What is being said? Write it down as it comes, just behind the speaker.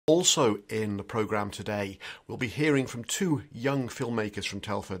Also in the programme today, we'll be hearing from two young filmmakers from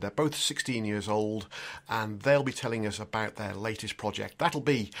Telford. They're both 16 years old, and they'll be telling us about their latest project. That'll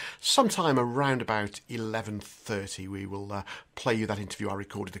be sometime around about 11:30. We will play you that interview I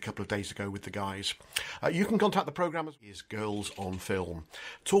recorded a couple of days ago with the guys. You can contact the programme as Girls on Film.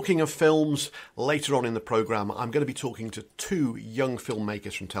 Talking of films, later on in the programme, I'm going to be talking to two young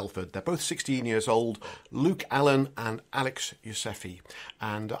filmmakers from Telford. They're both 16 years old, Luke Allen and Alex Yousefi.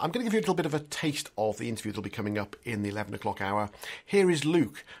 And I'm going to give you a little bit of a taste of the interview that'll be coming up in the 11 o'clock hour. Here is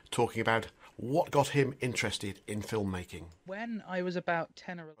Luke talking about what got him interested in filmmaking. When I was about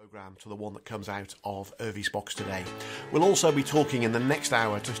 10 or 11... Programme to the one that comes out of Irvy's box today. We'll also be talking in the next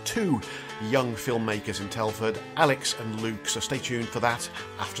hour to two young filmmakers in Telford, Alex and Luke, so stay tuned for that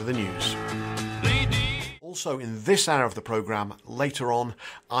after the news. Also, in this hour of the programme, later on,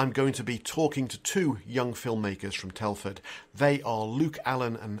 I'm going to be talking to two young filmmakers from Telford. They are Luke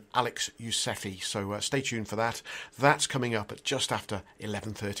Allen and Alex Yousefi, so stay tuned for that. That's coming up at just after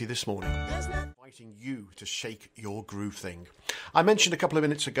 11:30 this morning. Inviting you to shake your groove thing. I mentioned a couple of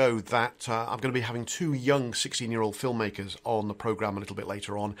minutes ago that I'm going to be having two young 16-year-old filmmakers on the programme a little bit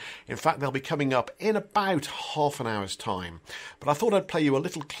later on. In fact, they'll be coming up in about half an hour's time. But I thought I'd play you a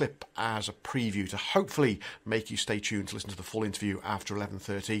little clip as a preview to hopefully make you stay tuned to listen to the full interview after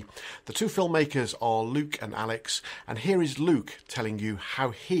 11:30. The two filmmakers are Luke and Alex, and here is Luke telling you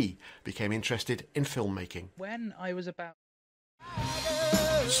how he became interested in filmmaking. When I was about...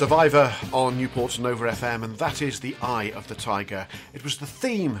 Survivor on Newport's NovaFM, and that is The Eye of the Tiger. It was the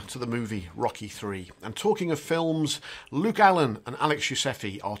theme to the movie Rocky III. And talking of films, Luke Allen and Alex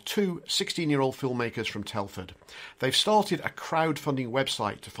Yousefi are two 16-year-old filmmakers from Telford. They've started a crowdfunding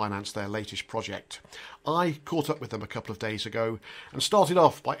website to finance their latest project. I caught up with them a couple of days ago and started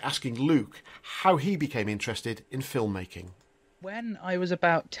off by asking Luke how he became interested in filmmaking. When I was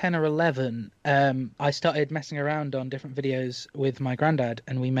about 10 or 11, I started messing around on different videos with my granddad,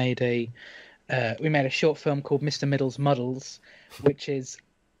 and we made a short film called Mr. Middle's Muddles, which is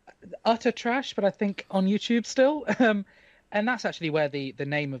utter trash, but I think on YouTube still. And that's actually where the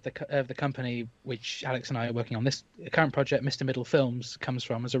name of the company, which Alex and I are working on, this current project, Mr. Middle Films, comes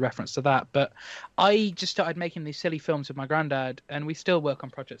from as a reference to that. But I just started making these silly films with my granddad, and we still work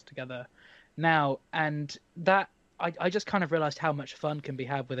on projects together now, and that. I just kind of realised how much fun can be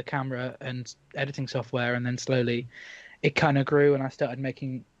had with a camera and editing software, and then slowly it kind of grew, and I started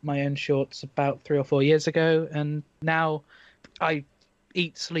making my own shorts about 3 or 4 years ago, and now I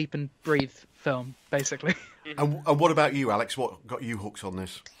eat, sleep and breathe film, basically. And what about you, Alex? What got you hooked on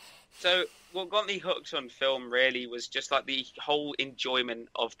this? So what got me hooked on film really was just like the whole enjoyment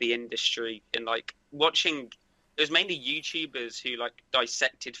of the industry, and like watching. It was mainly YouTubers who like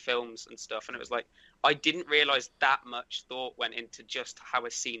dissected films and stuff, and it was like I didn't realize that much thought went into just how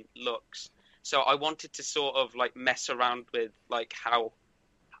a scene looks. So I wanted to sort of like mess around with like how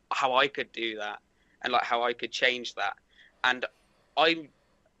I could do that and like how I could change that. And I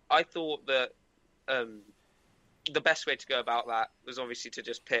thought that the best way to go about that was obviously to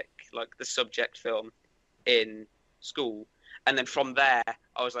just pick like the subject film in school. And then from there,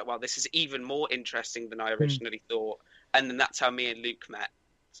 I was like, wow, this is even more interesting than I originally thought. And then that's how me and Luke met.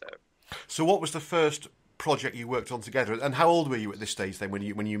 So what was the first project you worked on together? And how old were you at this stage then when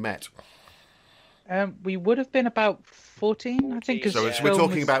you met? We would have been about 14, I think. So we're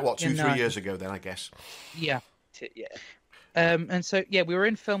talking about, 2-3 years ago then, I guess? Yeah. Yeah. And so, yeah, we were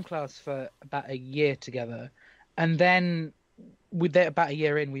in film class for about a year together. And then about a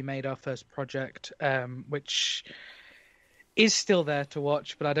year in, we made our first project, which is still there to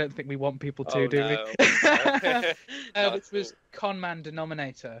watch, but I don't think we want people to, do we? Which was Con Man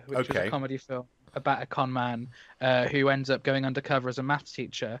Denominator, which was a comedy film about a con man who ends up going undercover as a maths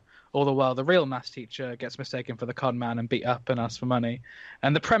teacher. All the while, the real maths teacher gets mistaken for the con man and beat up and asks for money.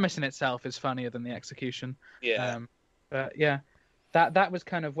 And the premise in itself is funnier than the execution. Yeah. But yeah, that was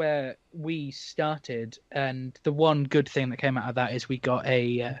kind of where we started. And the one good thing that came out of that is we got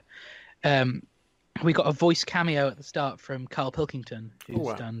a voice cameo at the start from Carl Pilkington,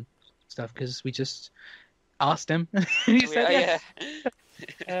 who's done stuff, because we just asked him. And he said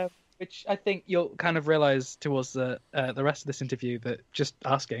yeah. Which I think you'll kind of realise towards the rest of this interview that just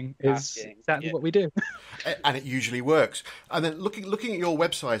asking is exactly what we do. And it usually works. And then looking at your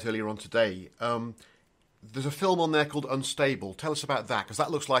website earlier on today, there's a film on there called Unstable. Tell us about that, because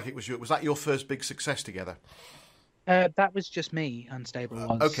that looks like was that your first big success together? That was just me, Unstable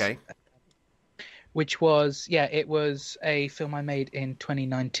was. Okay. Which was, it was a film I made in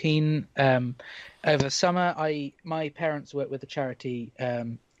 2019. Over the summer, my parents work with the charity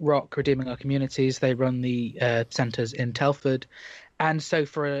Rock, Redeeming Our Communities. They run the centres in Telford. And so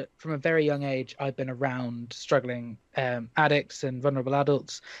from a very young age, I've been around struggling addicts and vulnerable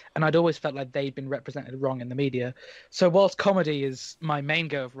adults, and I'd always felt like they'd been represented wrong in the media. So whilst comedy is my main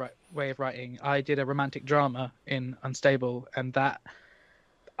way of writing, I did a romantic drama in Unstable, and that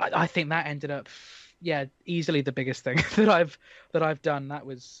I think that ended up, easily the biggest thing that I've done. That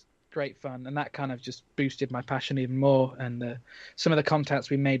was great fun, and that kind of just boosted my passion even more. And some of the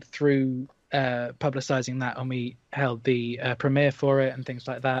contacts we made through publicizing that, and we held the premiere for it and things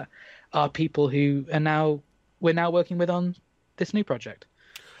like that, are people who we're now working with on this new project.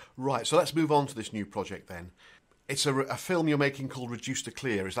 Right, so let's move on to this new project then. It's a film you're making called Reduced to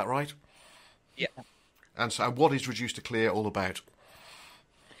Clear, is that right? Yeah. And so what is Reduced to Clear all about?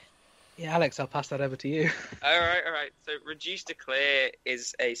 Yeah, Alex, I'll pass that over to you. All right. So Reduced to Clear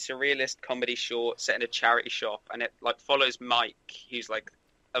is a surrealist comedy short set in a charity shop, and it follows Mike, who's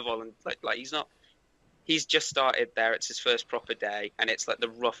a volunteer. He's just started there. It's his first proper day, and it's the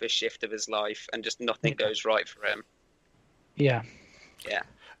roughest shift of his life, and just nothing goes right for him. Yeah.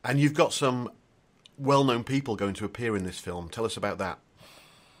 And you've got some well-known people going to appear in this film. Tell us about that.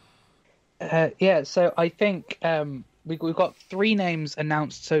 So I think we've got 3 names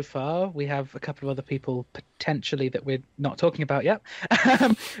announced so far. We have a couple of other people potentially that we're not talking about yet.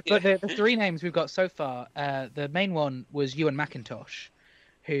 But the 3 names we've got so far, the main one was Ewan McIntosh,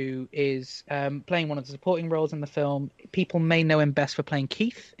 who is playing one of the supporting roles in the film. People may know him best for playing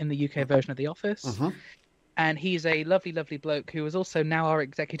Keith in the UK version of The Office. Mm-hmm. And he's a lovely, lovely bloke who is also now our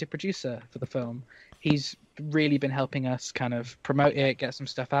executive producer for the film. He's really been helping us kind of promote it, get some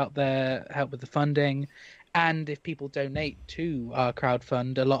stuff out there, help with the funding. And if people donate to our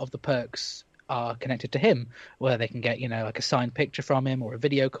crowdfund, a lot of the perks are connected to him, where they can get, a signed picture from him or a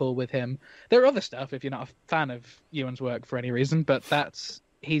video call with him. There are other stuff if you're not a fan of Ewan's work for any reason, but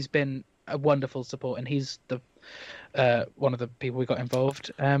he's been a wonderful support, and he's the one of the people we got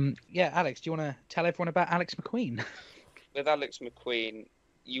involved. Alex, do you want to tell everyone about Alex McQueen? With Alex McQueen,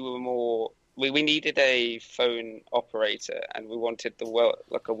 you were more. We needed a phone operator, and we wanted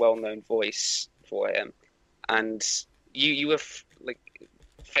a well-known voice for him. And you were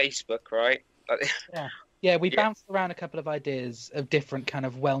Facebook, right? Yeah. We bounced around a couple of ideas of different kind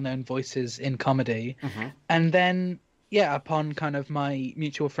of well-known voices in comedy, and then. Yeah, upon kind of my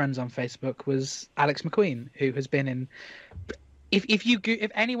mutual friends on Facebook was Alex McQueen, who has been in.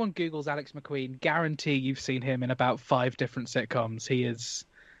 If anyone Googles Alex McQueen, guarantee you've seen him in about 5 different sitcoms. He is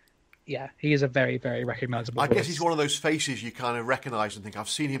a very, very recognisable. I guess he's one of those faces you kind of recognise and think I've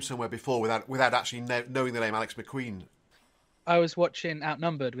seen him somewhere before without actually knowing the name Alex McQueen. I was watching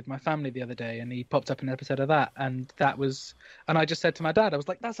Outnumbered with my family the other day, and he popped up in an episode of that, and I just said to my dad, I was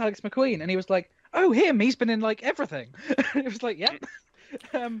like, "That's Alex McQueen," and he was like, "Oh, him! He's been in everything." It was like, "Yep."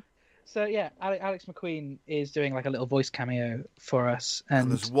 Alex McQueen is doing a little voice cameo for us, and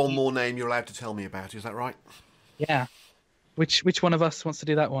there's one more name you're allowed to tell me about. Is that right? Yeah. Which one of us wants to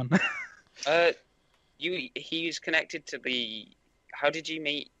do that one? He was connected to the. How did you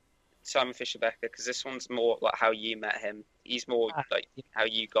meet Simon Fisher-Becker? Because this one's more how you met him. He's more how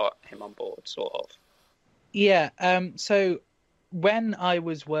you got him on board, sort of. Yeah. So when I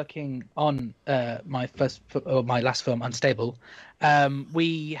was working on my last film, Unstable,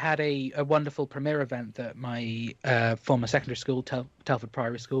 we had a wonderful premiere event that my former secondary school, Telford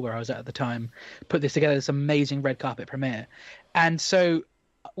Priory School, where I was at the time, put this together, this amazing red carpet premiere. And so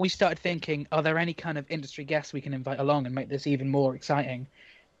we started thinking, are there any kind of industry guests we can invite along and make this even more exciting?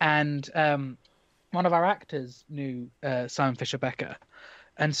 And one of our actors knew Simon Fisher-Becker.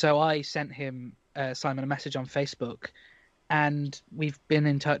 And so I sent him, Simon, a message on Facebook. And we've been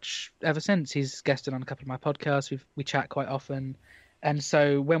in touch ever since. He's guested on a couple of my podcasts. We chat quite often. And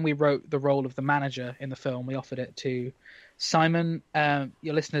so when we wrote the role of the manager in the film, we offered it to Simon.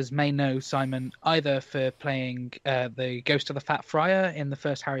 Your listeners may know Simon either for playing the Ghost of the Fat Friar in the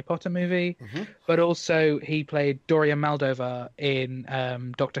first Harry Potter movie, but also he played Dorian Moldovar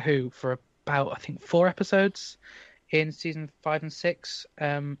in Doctor Who for about, I think, 4 episodes in season 5 and 6.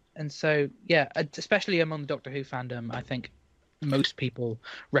 And so, especially among the Doctor Who fandom, I think most people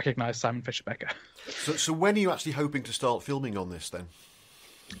recognise Simon Fisher-Becker. So when are you actually hoping to start filming on this then?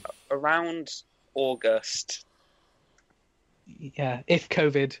 Around August. Yeah, if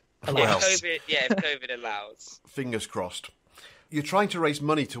COVID allows. If COVID allows. Fingers crossed. You're trying to raise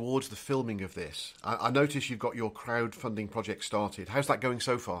money towards the filming of this. I notice you've got your crowdfunding project started. How's that going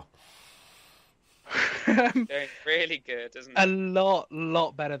so far? Doing really good, isn't it? A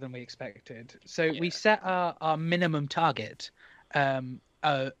lot better than we expected. So we set our minimum target,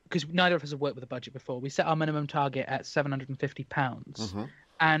 because neither of us have worked with a budget before. We set our minimum target at £750,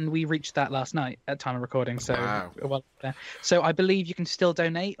 and we reached that last night at time of recording. So, Wow. well, so I believe you can still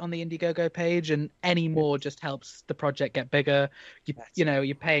donate on the Indiegogo page, and any more just helps the project get bigger.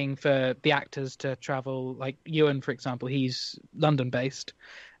 You're paying for the actors to travel. Like Ewan, for example, he's London-based,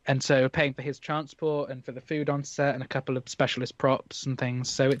 and so paying for his transport and for the food on set and a couple of specialist props and things.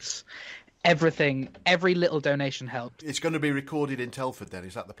 So it's everything. Every little donation helps. It's going to be recorded in Telford then,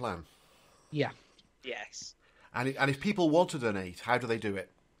 is that the plan? Yeah. Yes. And if people want to donate, how do they do it?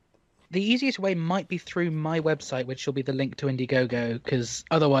 The easiest way might be through my website, which will be the link to Indiegogo, because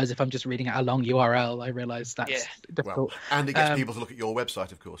otherwise, if I'm just reading out a long URL, I realise that's difficult. Well, and it gets people to look at your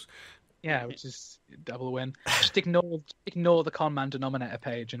website, of course. Yeah, which is double win. Just ignore the con man denominator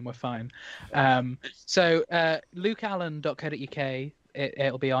page, and we're fine. So lukeallen.co.uk.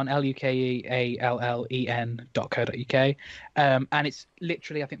 It'll be on lukeallen.co.uk, and it's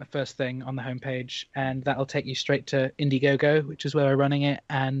literally, I think, the first thing on the homepage, and that'll take you straight to Indiegogo, which is where we're running it,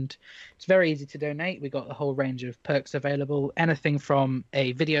 and it's very easy to donate. We've got a whole range of perks available, anything from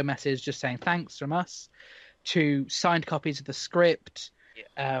a video message just saying thanks from us, to signed copies of the script,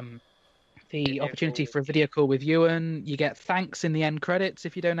 the opportunity for a video call with Ewan. You get thanks in the end credits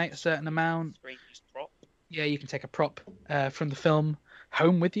if you donate a certain amount. Yeah, you can take a prop from the film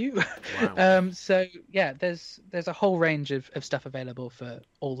home with you. Wow. So yeah, there's a whole range of stuff available for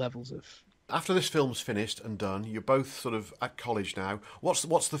all levels of. After this film's finished and done, you're both sort of at college now.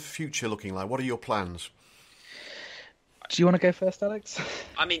 What's the future looking like? What are your plans? Do you want to go first, Alex?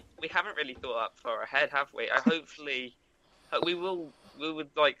 I mean, we haven't really thought that far ahead, have we? Hopefully, we would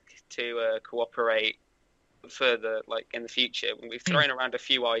like to cooperate further, like in the future. When we've thrown around a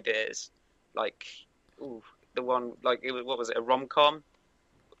few ideas, like. Ooh, the one what was it? A rom-com?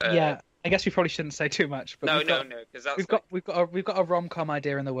 Yeah, I guess we probably shouldn't say too much. But no, because that's we've got a rom-com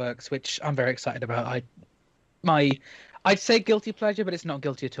idea in the works, which I'm very excited about. I'd say guilty pleasure, but it's not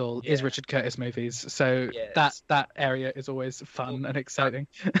guilty at all. Is Richard Curtis movies, so that area is always fun and exciting.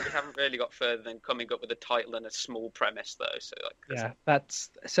 We haven't really got further than coming up with a title and a small premise, though.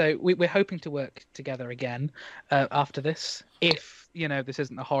 So we're hoping to work together again after this, if this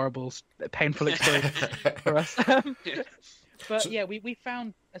isn't a horrible, painful experience for us. But we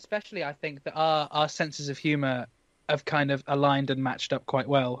found, especially I think, that our senses of humour have kind of aligned and matched up quite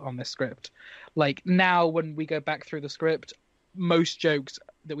well on this script. Like now, when we go back through the script, most jokes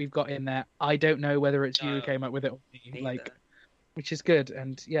that we've got in there, I don't know whether it's you who came up with it or me, which is good.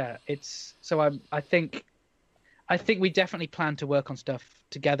 And it's so I think we definitely plan to work on stuff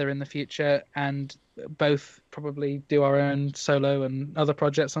together in the future, and both probably do our own solo and other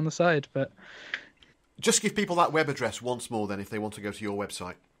projects on the side. But just give people that web address once more, then, if they want to go to your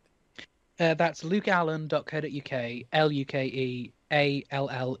website. That's lukeallen.co.uk,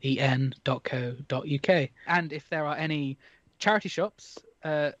 lukeallen.co.uk. And if there are any charity shops,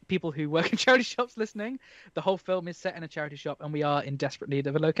 people who work in charity shops listening, the whole film is set in a charity shop, and we are in desperate need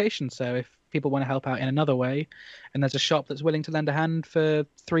of a location. So if people want to help out in another way, and there's a shop that's willing to lend a hand for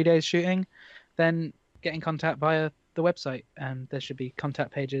 3 days shooting, then get in contact via the website, and there should be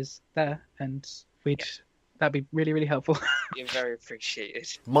contact pages there, and that'd be really, really helpful. You're very appreciated.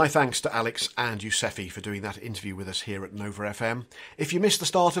 My thanks to Alex and Yousefi for doing that interview with us here at NovaFM. If you missed the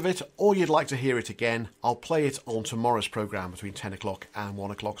start of it, or you'd like to hear it again, I'll play it on tomorrow's programme between 10 o'clock and 1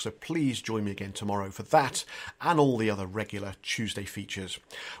 o'clock, so please join me again tomorrow for that and all the other regular Tuesday features.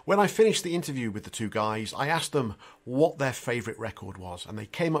 When I finished the interview with the two guys, I asked them what their favourite record was, and they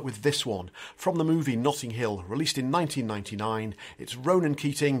came up with this one from the movie Notting Hill, released in 1999. It's Ronan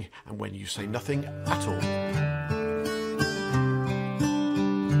Keating and When You Say Nothing at All.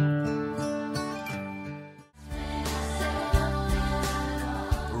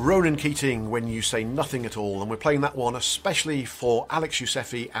 Ronan Keating, When You Say Nothing at All, and we're playing that one especially for Alex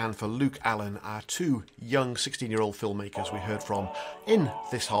Yousefi and for Luke Allen, our two young 16-year-old filmmakers we heard from in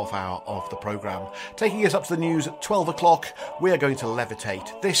this half hour of the programme. Taking us up to the news at 12 o'clock, we are going to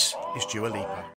levitate. This is Dua Lipa.